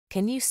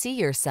Can you see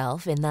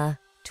yourself in the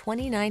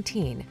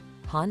 2019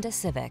 Honda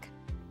Civic?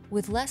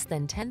 With less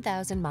than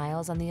 10,000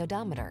 miles on the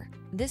odometer,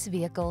 this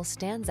vehicle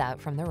stands out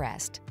from the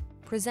rest.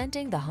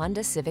 Presenting the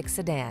Honda Civic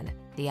Sedan,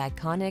 the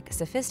iconic,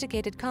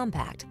 sophisticated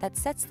compact that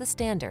sets the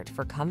standard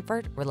for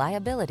comfort,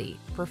 reliability,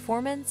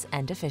 performance,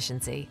 and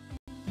efficiency.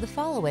 The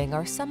following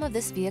are some of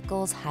this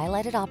vehicle's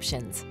highlighted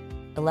options: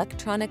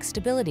 electronic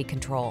stability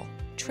control,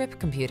 trip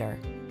computer,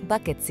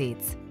 bucket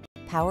seats,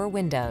 power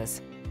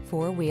windows,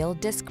 four-wheel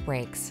disc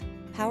brakes,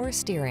 power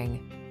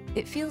steering.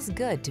 It feels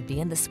good to be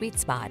in the sweet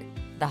spot.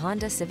 The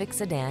Honda Civic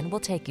Sedan will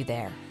take you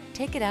there.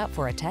 Take it out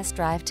for a test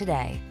drive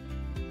today.